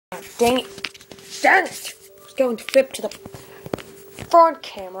God dang it. Dang it! I was going to flip to the front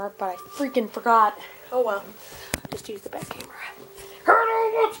camera, but I freaking forgot. Oh well. Just use the back camera.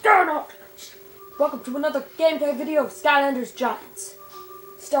 Hello, what's going on? Welcome to another gameplay video of Skylanders Giants.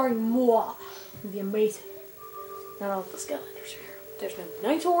 Starring moi, the amazing. Not all of the Skylanders are here. There's no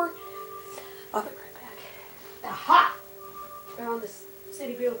Nitor. I'll be right back. Aha! They're on this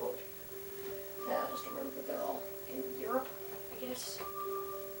city billboard. I just remember that they're all in Europe, I guess.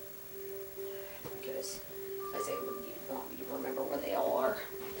 Because I say you want me to remember where they all are.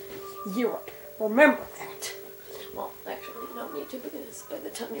 Europe. Remember that. Well, actually, you don't need to, because by the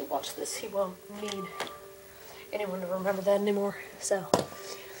time you watch this, you won't need anyone to remember that anymore. So,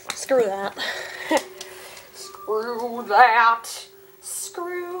 screw that. Screw that.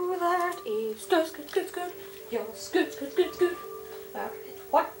 Screw that. It's good. Yes, good. Alright,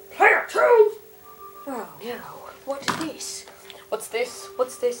 what? Player 2? Oh, no. What is this? What's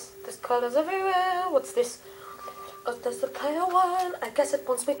this? There's colors everywhere. What's this? Oh, there's the player 1. I guess it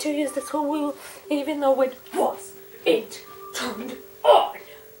wants me to use this wheel, even though it wasn't turned on.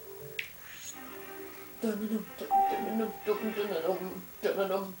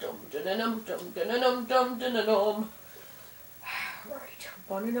 Right,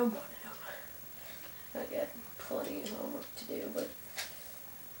 one of them. I got plenty of homework to do, but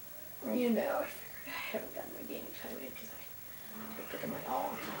you know, I figured I haven't gotten my gaming time in because I picked up my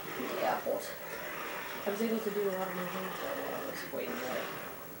all the apples. I was able to do a lot of my homework while I was waiting there,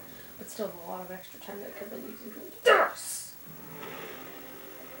 but still a lot of extra time that I could have been using for this.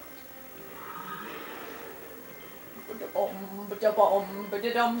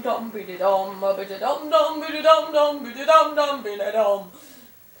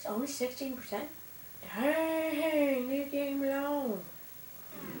 It's only 16%? Dang, leave game alone.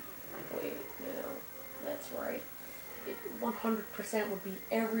 Wait, no, that's right. 100% would be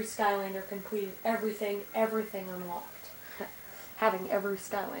every Skylander completed, everything unlocked. Having every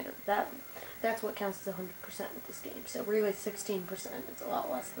Skylander, that's what counts as 100% with this game. So really 16%, it's a lot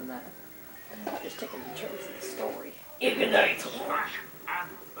less than that. Just taking in terms of the story. Ignite!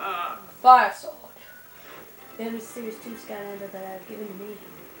 Fire Sword. Then it's Series 2 Skylander that I've given to me.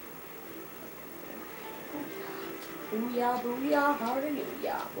 Booyah, booyah,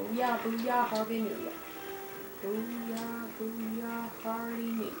 hallelujah. Booyah, booyah, hallelujah. Booyah, booyah,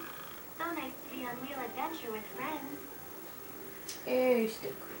 hallelujah. So nice to be on real adventure with friends. It's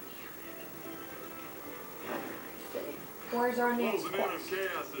still creepy. Where's our next Closing in on quest?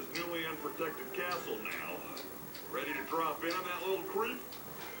 Chaos' newly unprotected castle now. Ready to drop in on that little creep?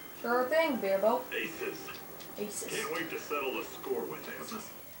 Sure thing, Beerbo. Aces. Can't wait to settle the score with him.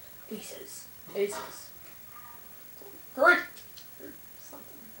 Aces. Great!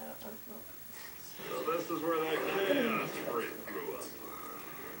 Something. I don't know. So this is where that Chaos freak grew up.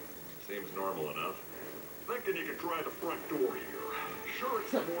 Seems normal enough. Thinking you could try the front door here. Sure,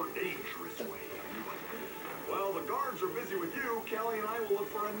 it's a more dangerous way. While the guards are busy with you, Kelly and I will look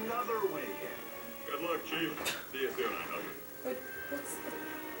for another way in. Good luck, Chief. See you soon, I know. But what's the...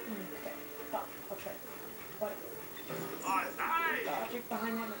 Okay, fine, I'll try it. What? Logic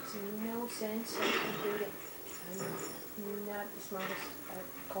behind that makes no sense. I'm not the smartest at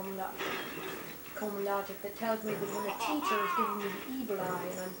common logic that tells me that when a teacher is giving me the evil eye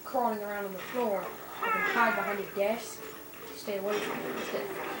and I'm crawling around on the floor, I can hide behind a desk to stay away from it instead.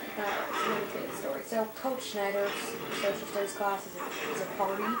 So let me tell you the story. So Coach Schneider's social studies class is a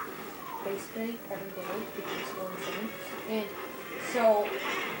party, basically, every day, because we're insane. And so,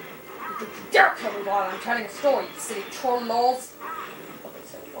 dare tell me while I'm telling a story, you silly troll lolls. Okay,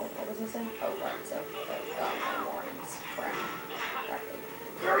 so, what was I saying? Oh, right, so, warnings, crap.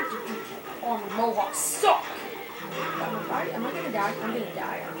 Oh, Mohawks suck! Am I gonna die? I'm gonna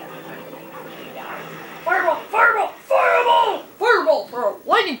die, aren't I? Fireball for a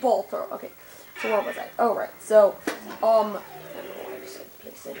lightning bolt throw. Okay, so where was I? Oh, right, so, I don't know why I said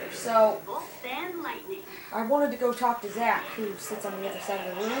place it here. So, I wanted to go talk to Zach, who sits on the other side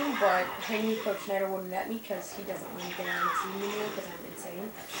of the room, but I knew Coach Schneider wouldn't let me because he doesn't want me getting on the scene anymore because I'm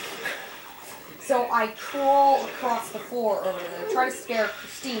insane. So I crawl across the floor over there, try to scare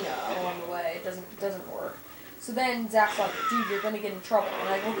Christina along the way. It doesn't work. So then Zach's like, dude, you're gonna get in trouble. And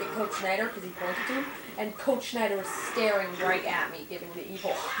I look at Coach Schneider because he pointed to him, and Coach Schneider was staring right at me, giving the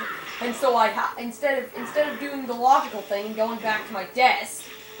evil. And so instead of doing the logical thing and going back to my desk,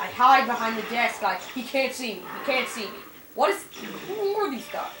 I hide behind the desk like, he can't see me. Who are these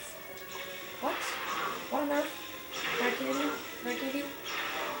guys? What? What on earth? Can I kill you?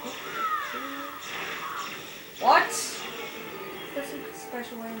 What? Is there some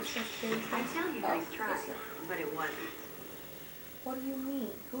special way I'm supposed to do this? I tell you, nice try, but it wasn't. What do you mean?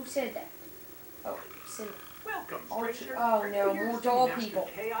 Who said that? Oh, Cindy. Welcome, Oh, stranger. oh, no, Are you more here doll to Master people.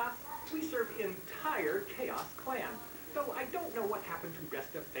 Chaos? We serve entire Chaos Clan, though I don't know what happened to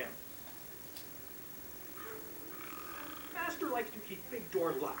rest of them. Master likes to keep big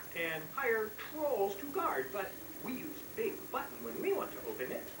doors locked and hire trolls to guard, but we use Big Button when we want to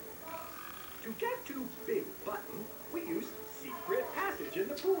open it. To get to Big Button, we use Secret Passage in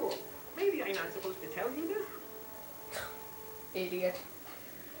the pool. Maybe I'm not supposed to tell you this? Idiot.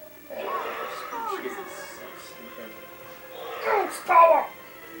 Oh, This is so stupid. Ghost power!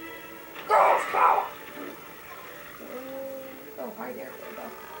 Ghost power! Oh, hi there, Robo.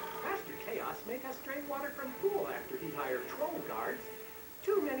 Master Chaos make us drain water from pool after he hired troll guards.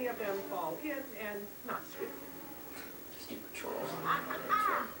 Too many of them fall in and not swim. Stupid trolls.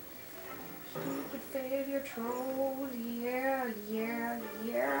 Stupid failure trolls. Yeah, yeah,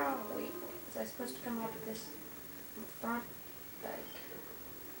 yeah. Wait, was I supposed to come up with this in front?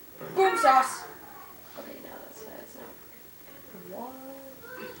 Like, boom sauce! Okay, no, that's not. What?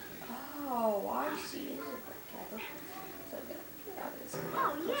 Oh, I see. This is a brick cover. So I'm gonna have this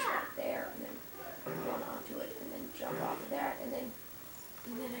push that there, and then run onto it, and then jump off of that, and then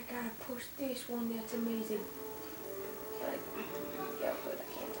I gotta push this one. That's amazing. Like, yeah, good.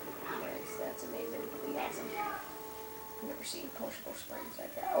 I can't. That's amazing. Pretty awesome. I've never seen pushable springs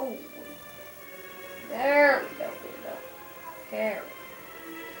like that. Oh, there we go. There we go. There.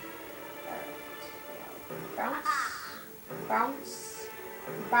 Bounce, bounce,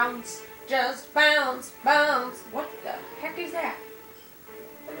 bounce, just bounce, bounce. What the heck is that?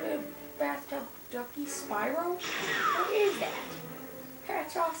 A bathtub ducky Spyro? What is that?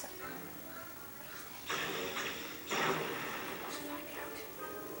 That's awesome. Let's find out.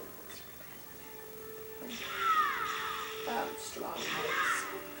 Strong legs.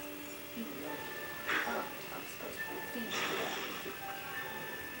 I'm supposed to feed you.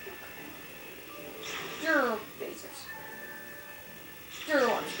 Stir lasers. Stir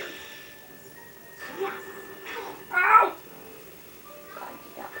launcher. Ow! God,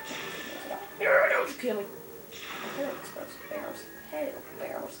 you got the don't you kill me. Hello, explosive barrels. Hello,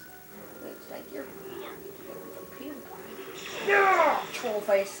 barrels. Looks like you're peeling. Yeah! Troll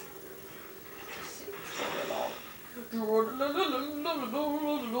face.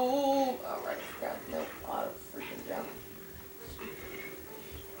 Alright, I forgot. Nope, auto freaking jump.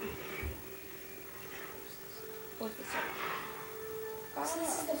 What's this one? So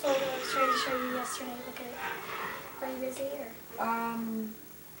this is the photo I was trying to show you yesterday. Look at it. Are you busy or?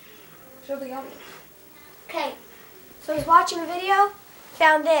 Show the audience. Okay. So I was watching a video,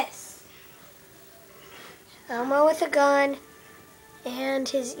 found this. Elmo with a gun and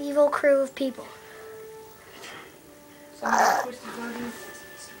his evil crew of people.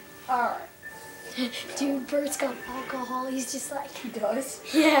 Alright. Dude, Bert's got alcohol. He's just like, He does.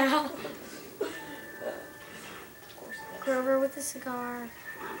 yeah. Of course. Grover with a cigar.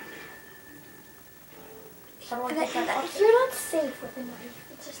 How do I But get that up? you're not safe with a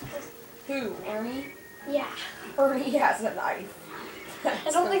knife. It just doesn't. Who? Ernie? Yeah. Ernie has a knife.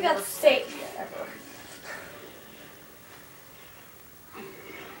 I don't think that's safe. Yeah, ever.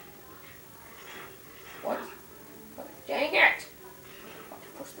 What? Oh, dang it!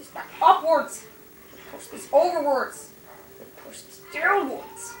 Push this back upwards! Push this overwards! Push this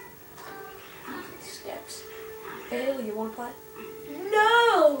downwards! Steps. Bailey, you wanna play?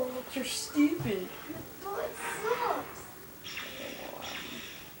 No! You're stupid. Oh, it sucks. Okay, now,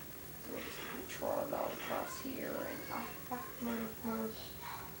 so we'll just draw it all across here and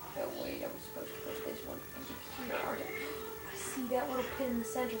oh wait, I was supposed to push this one into here, aren't I? I see that little pin in the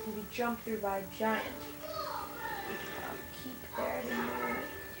center can be jumped through by a giant. Keep that in mind.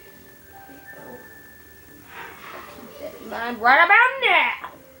 I'll keep that in mind right about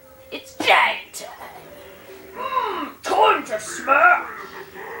now. It's giant time. Time to smash.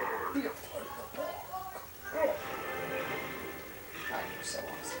 Be a fun ball. Oh, you're so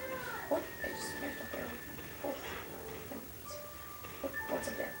awesome. What? I just smashed up there. Oh. What's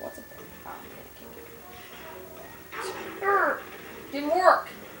up there? What's up there? Oh, I can't. Didn't work.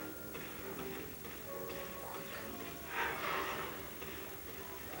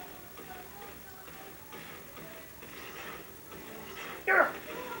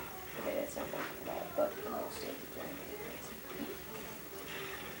 Okay, that's not working at all, but I'll still keep doing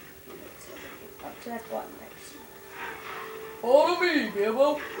it. Up to that button next. Follow me,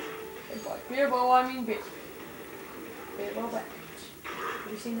 Bilbo. And by Bilbo, I mean Bilbo. Bilbo Baggins.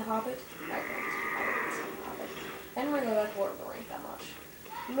 Have you seen The Hobbit? I haven't seen The Hobbit. I didn't really like Lord of the Rings that much.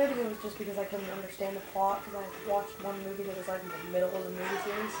 Maybe it was just because I couldn't understand the plot, because I watched one movie that was like in the middle of the movie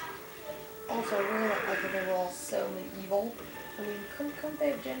series. Also, I really don't like that they were all so medieval. I mean, couldn't they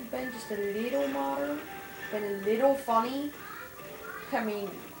have been just a little modern? Been a little funny? I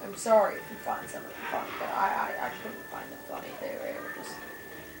mean, I'm sorry if you find some of them funny, but I couldn't find them funny. They were just,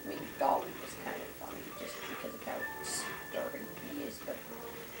 I mean, Golly was kind of funny just because of how disturbing he is, but,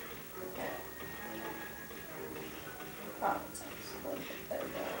 oh, it sounds a little bit better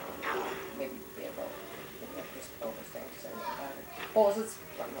now. Maybe be able to just overfixate about it.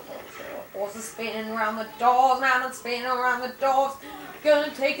 Horses spinning around the doors, mountain spinning around the doors.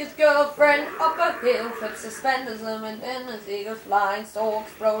 Gonna take his girlfriend up a hill, flip suspenders and then the eagles flying, soul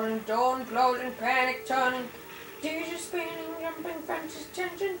exploding, door closing, panic turning, DJ spinning, jumping, Frenches,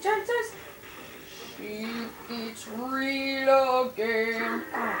 tension, tenses. She gets real again.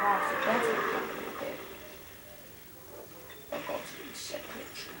 Oh, wow, so that's what I'm jumping again. I'll go to the second.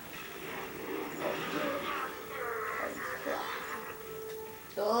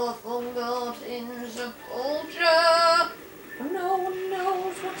 The phone goes in Sepultura. No one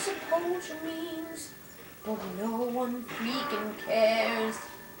knows what Sepultura means, but no one freaking cares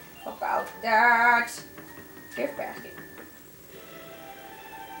about that. Gift basket.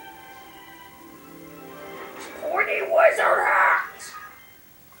 Pointy wizard hat.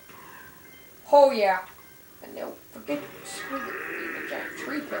 Oh yeah. And don't forget being a giant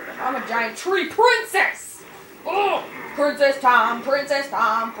tree pilgrim. I'm a giant tree princess. Oh, Princess Tom, Princess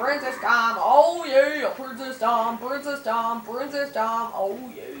Tom, Princess Tom, oh yeah, Princess Tom, Princess Tom, Princess Tom, oh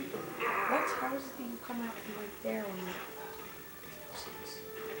yeah. What? How does it come out from right there when you...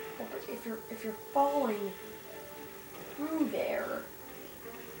 Well, but if you're falling through there,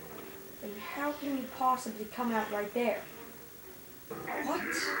 then how can you possibly come out right there? What?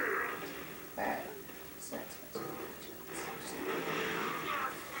 It's not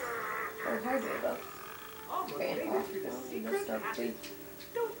oh, hi, Bilbo.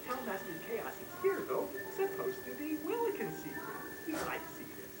 Don't tell Master Chaos it's here, though. It's supposed to be Willikin's secret. We like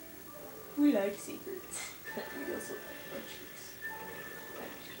secrets. We like secrets. We also like our cheeks.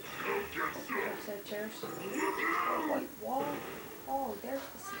 Upside chairs. Oh, white wall. Oh, there's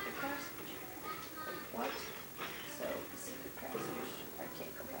the secret passage. Wait, what? So, the secret passage. I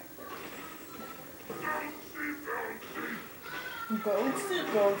can't go back there. Bouncy,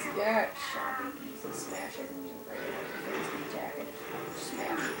 yeah. Shopping, easy, smash it. Frisbee jacket.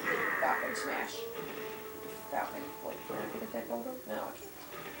 Smash. Falcon, smash. Falcon. Wait, can I get that photo? No, I can't.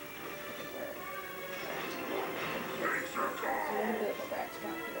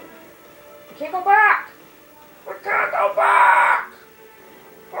 I can't go back! I can't go back!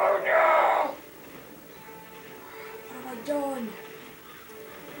 Oh no! What have I done?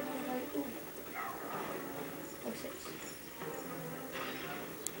 What have I done? What's this?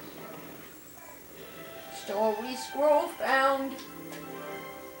 Story scroll found.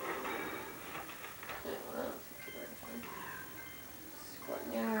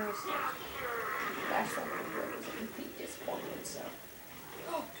 Last one was a complete disappointment, so.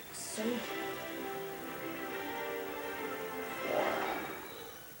 Oh, so.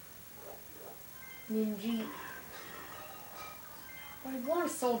 Ninja. I want a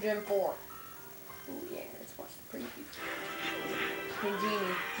Soul Gem 4. Ooh, yeah, let's watch the preview.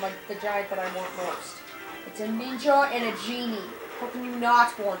 Ninjini, like the giant that I want most. It's a ninja and a genie. How can you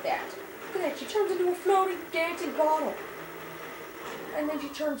not want that? Look at that, she turns into a floating, dancing bottle. And then she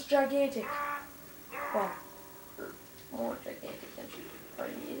turns gigantic. Well, more gigantic than she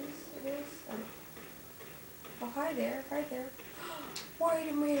already is. It is. Oh, hi there. Hi there. Wait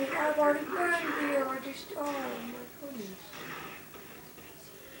a minute. I've already been here. I just... Oh, my goodness.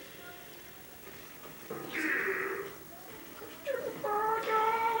 Oh, no.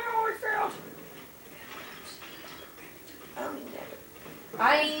 I failed. I don't even have it. I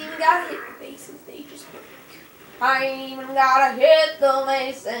ain't even got to hit the bases. They just break. I ain't even gotta hit the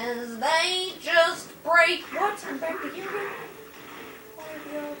bases, they just break. What? I'm back to here again?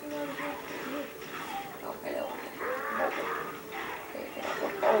 Oh, hello. Picking up a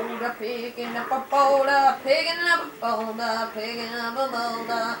boulder, picking up a boulder, picking up a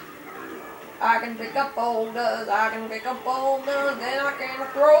boulder. I can pick up boulders, then I can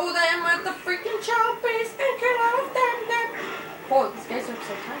throw them at the freaking chompies and get out of them. Boy, these guys are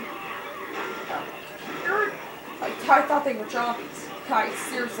so tiny. I thought they were chompies. I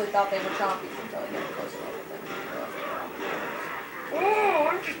seriously thought they were chompies until I got close enough with them. Oh,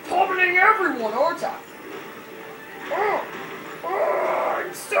 I'm just pummeling everyone, aren't I? Oh,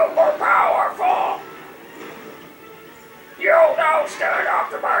 I'm super powerful! You don't stand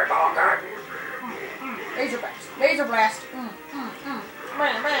up to my Vulcan! Laser blast, laser blast. I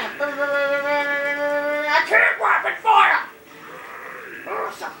can't weapon fire!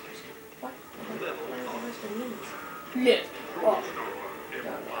 Oh, stop. What? Lift Oh.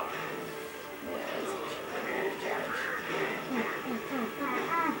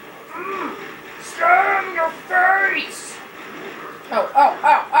 Stand your face! Oh, oh,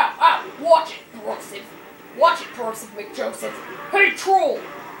 oh, oh, oh! Watch it, Corrosive! Watch it, Corrosive McJoseph! Hey, troll!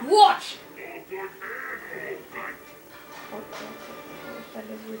 Watch! That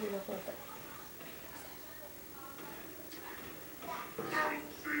is really not worth it.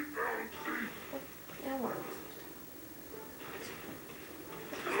 Now what?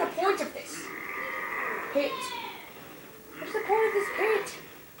 What's the point of this? Pit. What's the point of this pit?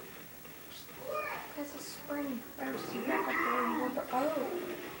 There's a spring. There's you back up there you want to. Oh.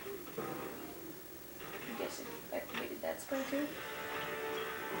 I guess it activated that spring too.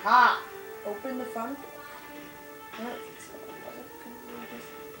 Aha! Open the front. No, it's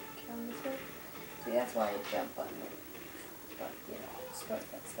count this way. See, that's why I jump button. But you know, I suppose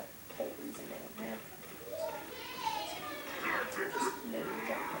that's the whole reason they don't have.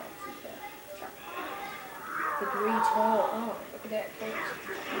 The great hole. Oh, look at that.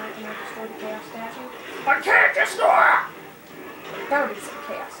 Can I destroy the chaos statue? I can't destroy it! That would be some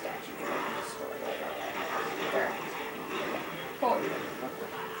chaos statue you want to destroy. There. Oh, what the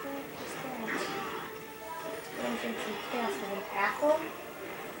heck is that? I don't think some chaos with an apple.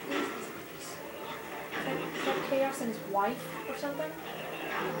 Is that chaos and his wife or something?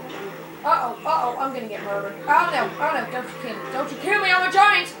 Uh-oh, I'm gonna get murdered. Oh no, don't you kill me. Don't you kill me, I'm a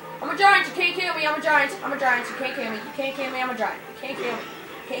giant! I'm a giant, you can't kill me, I'm a giant. I'm a giant, you can't kill me. You can't kill me, I'm a giant. You can't kill me.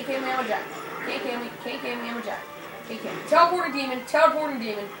 You can't kill me, I'm a giant. You can't kill me, I'm a giant. You can't kill me. Teleporting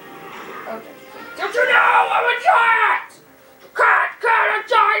demon. Okay. Don't you know I'm a giant? Can't kill a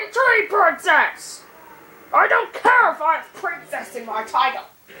giant tree princess! I don't care if I have princess in my title.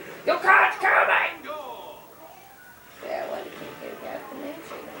 You can't kill me! Yeah, well, you can't get that from there.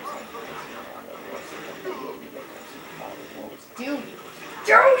 Do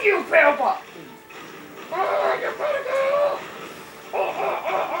you, Bilbo? Oh, you better go!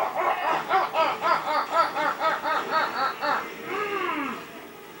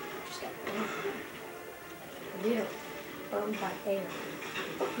 Just got a little burned by hair.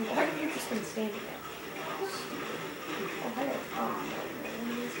 Why have you just been standing there? Oh, hello. Oh, one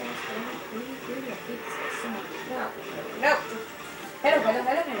of these guys, really, I hate this guy so much. No. Hello,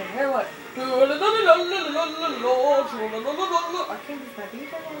 what? I can't use my beat.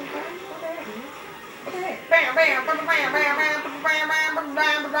 What the heck? Bam, bam, bam, bam, bam, bam, bam,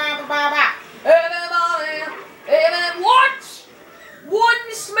 what?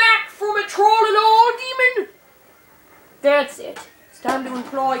 One smack from a troll and all demon? That's it. It's time to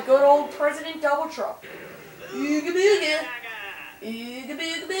employ good old President Double Trump. Ooga booga.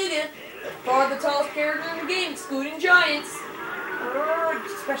 For the tallest character in the game, excluding giants.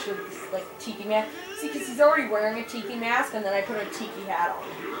 Especially with this, like, tiki mask. See, because he's already wearing a tiki mask, and then I put a tiki hat on.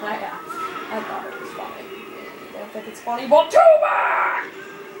 I thought it was funny. I don't think it's funny, but too bad!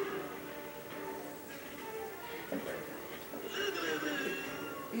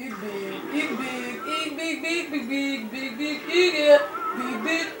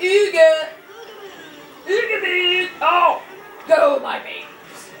 Big. Oh! Go, my babies!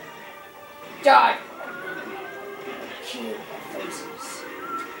 Die! Kill their faces.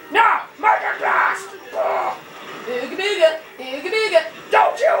 Now, make it last! Ooga!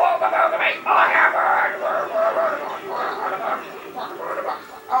 Don't you over me! I have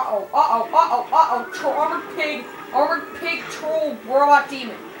Armored pig troll robot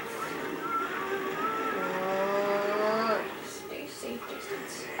demon. Stay safe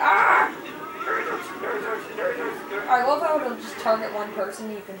distance. I love how it'll just target one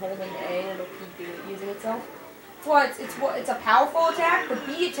person. You can hold an A and it'll keep using itself. It's a powerful attack. The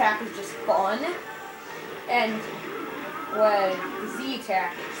B attack is just fun, and the Z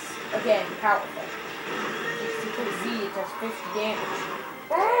attack is again powerful. Because Z it does 50 damage.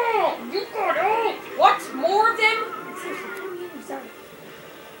 Oh, you got all. What? More of them?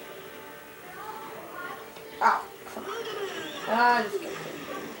 Oh, come on. Just get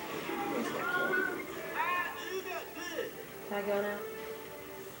Can I go now?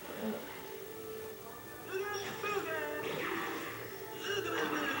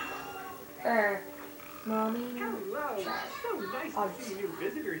 Mommy. Hello. So nice to see a new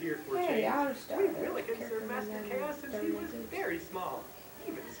visitor here for a Hey, change. I'll start. We really consider Master Chaos since he was very small.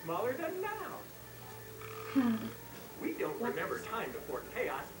 Even smaller than now. We don't remember time before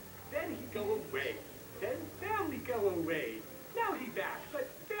chaos. Then he'd go away. Then family go away. Now he's back, but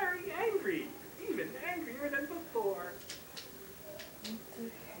very angry. Even angrier than before. What the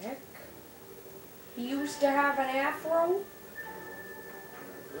heck? He used to have an afro?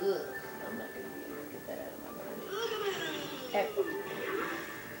 Ugh, I'm not gonna be able to get that out of my mind.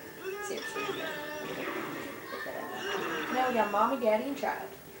 we got Mommy, Daddy, and Child.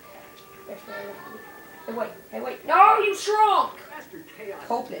 Hey, wait. No, you shrunk! Master Chaos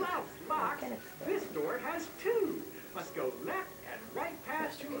Copeland. loves locks. This door has two. Must go left and right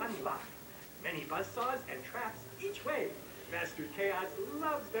path to unlock. Many buzzsaws and traps each way. Master Chaos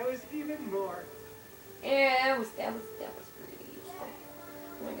loves those even more. Yeah, that was pretty useful.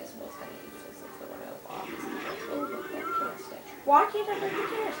 I guess it was kind of useless since there were no blocks. Oh, look, that chaos statue. Why can't I break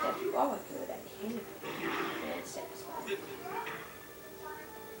the chaos statue? Oh, I could. I can't. Yeah, it's satisfying.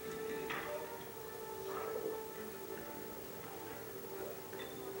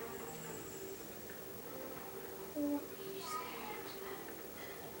 What is that?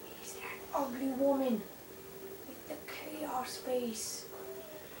 Is that ugly woman with the chaos face?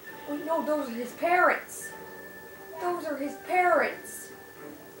 Wait, no, those are his parents. Those are his parents.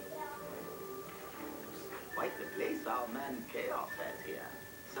 Quite the place our man Chaos has here.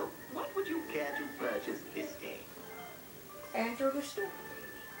 So, what would you care to purchase this day? Enter the store.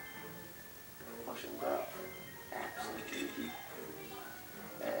 Awesome girl. Absolutely.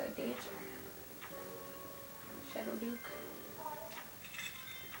 Dancer. Shadow Duke.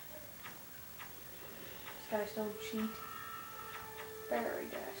 Skystone sheet. Fairy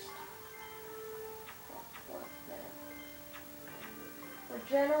dust. What's that?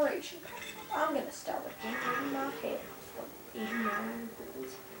 Regeneration. I'm gonna start regenerating my head for 89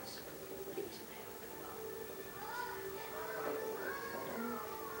 seconds.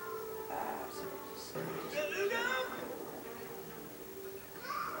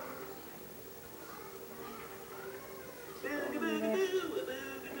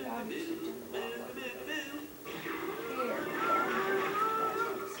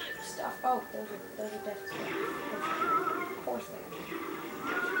 Stuff. Oh, those are death stuff. Of course they are.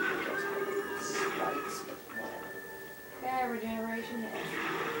 Spikes, but whatever. Yeah, regeneration head.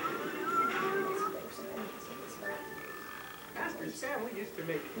 Master's family used to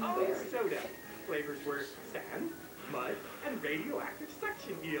make own soda. Flavors were sand, mud, and radioactive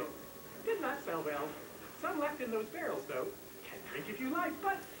suction eel. Did not sell well. Some left in those barrels, though. Can drink if you like,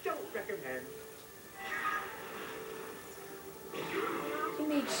 but don't recommend. He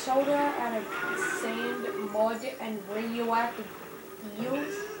made soda out of sand, mud, and radioactive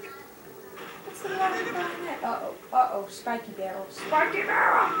eels. What's the logic behind that? Uh-oh, spiky barrel. Spiky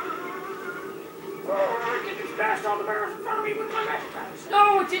barrel! Oh, get this fast on the barrels in front of me with my magic powers.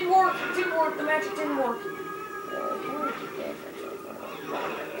 No, it didn't work. The magic didn't work.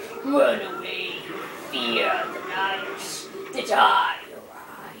 Run away, fear the night that I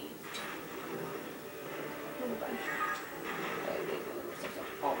arrived.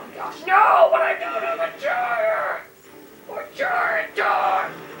 Oh my gosh, no! What I do to the giant? A giant dog!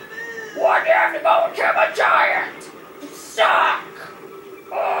 Why'd you have to go and kill a giant? You suck!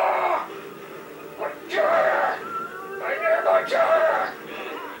 Oh! A giant! I near the giant!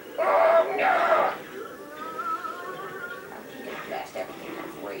 Oh no! I'm gonna fast everything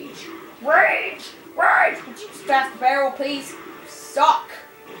with rage. Rage! Would you just fast the barrel, please? You suck!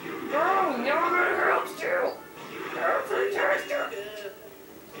 Oh, no one helps you! You're fantastic!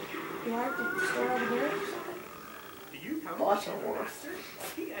 Do I have to store over here or something? Do you come Gosh, to it the works. master?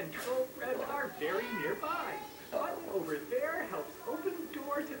 He and Fred are very nearby. But over there helps open the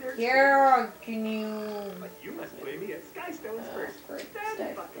door to their Yeah, can you... But you must play me at SKYSTONES first. Great.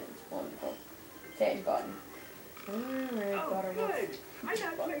 Stand button. Wonderful. Sand button. Alright, Oh, Buttermilk. good. I've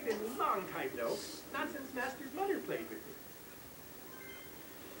not played in a long time, though. Not since Master's mother played with me.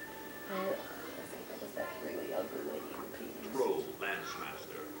 I think that was that really ugly lady in the penis. Roll, Lance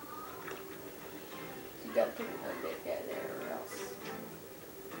Master. You gotta put an undead guy there or else.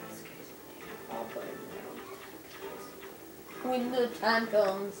 I'll put him down. When the time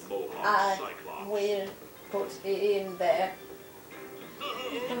comes, Mohawk I Cyclops. will put him there.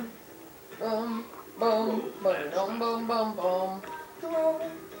 Boom, boom, boom, boom, boom, boom. Roll,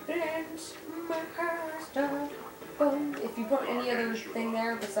 dance, master. Boom. If you put any other thing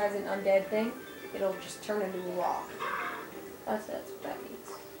there besides an undead thing, it'll just turn into a rock. That's what that means.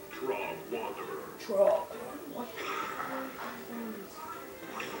 Trog Wanderer. Trog. What?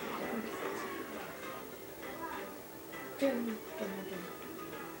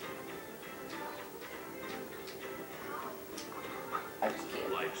 I just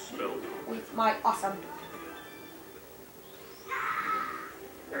can't. Life spell. With my awesome.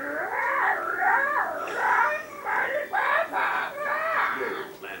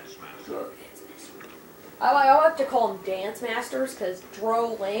 Lance Master. I like to call them dance masters because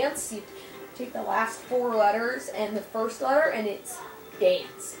Dro Lance, you take the last 4 letters and the first letter and it's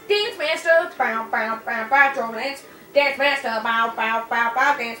dance. Dance master, bow, bow, bow, bow, Dro Lance. Dance master, bow, bow, bow,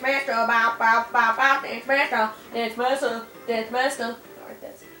 bow, dance master, bow, bow, bow, bow, Dance Master, Dance Master, Dance Master. Alright,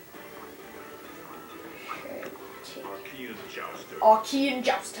 that's it. Archean Jouster. Archean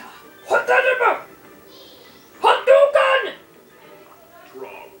Jouster. Hadouken! Hadouken!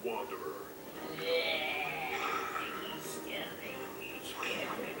 Draw Wanderer.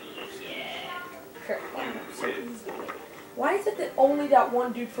 Why is it that only that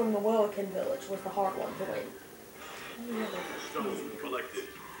one dude from the Willikin village was the hard one to win? Stone collected.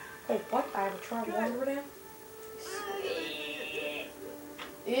 Oh, what? I have a try Wanderer now?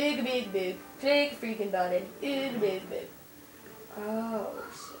 Big, big, big. Click freaking button. Big, big, big. Oh,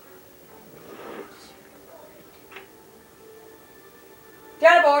 shit.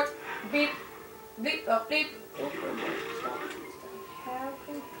 Teleport! Beep. Beep. Oh, beep. How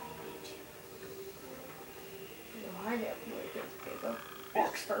can I know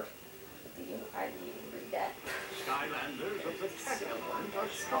Oxford. I didn't even read that. Skylanders of the Tech-Element are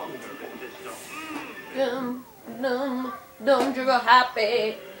stronger in this zone. Dumb, dumb, dumb, trigger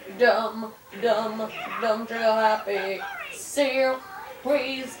happy. Dumb, dumb, dumb, trigger happy. Seal,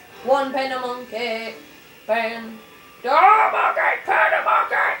 breeze, one panda monkey. Pan. Dumb monkey, panda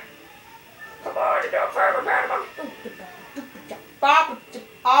monkey. Come on, you don't favorite panda monkey. Baba,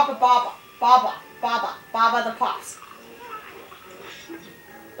 Baba, Baba, Baba, Baba, Baba the Pops.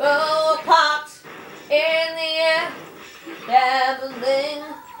 Oh, pops in the air, dabbling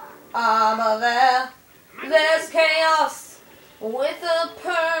over there. There's chaos with a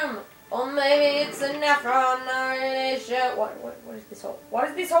perm, or maybe it's a nephron or an issue. What is this hole? What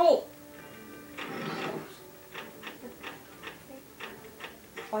is this hole?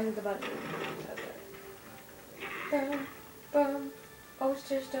 Find the button. Okay. Boom, boom. Oh, it's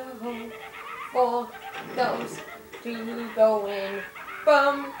just a hole for those to go in.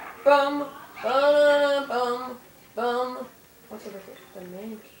 Bum, bum, bum, bum, bum. What's it? The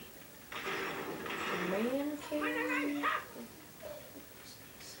man cave. The man cave.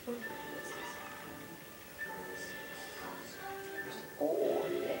 Oh,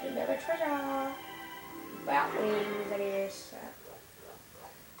 legendary treasure. Bat wings, that is.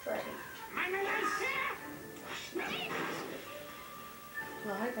 Dragon.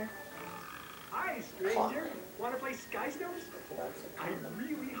 Oh, hi there. Hi, stranger. Want to play SkyStones? I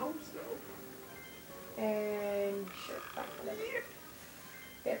really hope so. And sure, fine, whatever.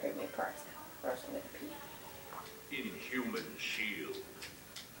 They bring me parts now. First, I'm gonna pee. Inhuman Shield.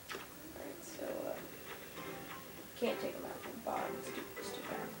 Alright, so, can't take them out from the bottom. It's too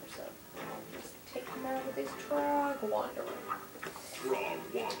powerful, so I'll just take them out with this Trog Wanderer. Draw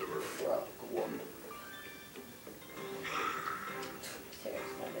Wanderer. Trog Wanderer.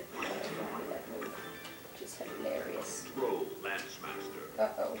 That move, which is hilarious. Roll Lance Master.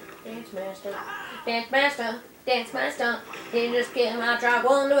 Uh-oh. Dance Master. Dance Master. Dance Master. They just killed my Trog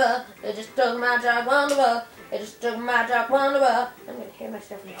Wanderer. They just took my Trog Wanderer. They just took my Trog Wanderer. I'm gonna hit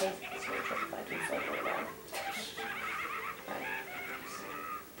myself in the face with this one if I keep cycling around.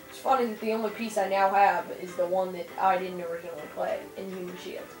 It's funny that the only piece I now have is the one that I didn't originally play in Human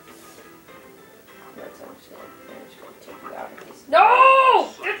Shield. Right, so I'm just gonna take you out of this. No!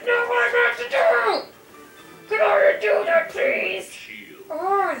 That's not what I meant to do! Can I do that, please? Shield.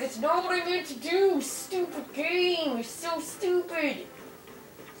 Oh, that's not what I meant to do! Stupid game! You're so stupid!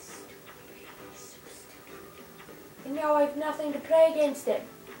 And now I have nothing to play against him.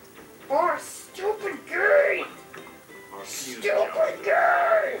 Oh, stupid game! Stupid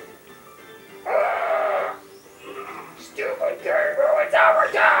game! Stupid game ruins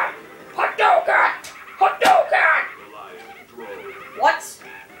everything!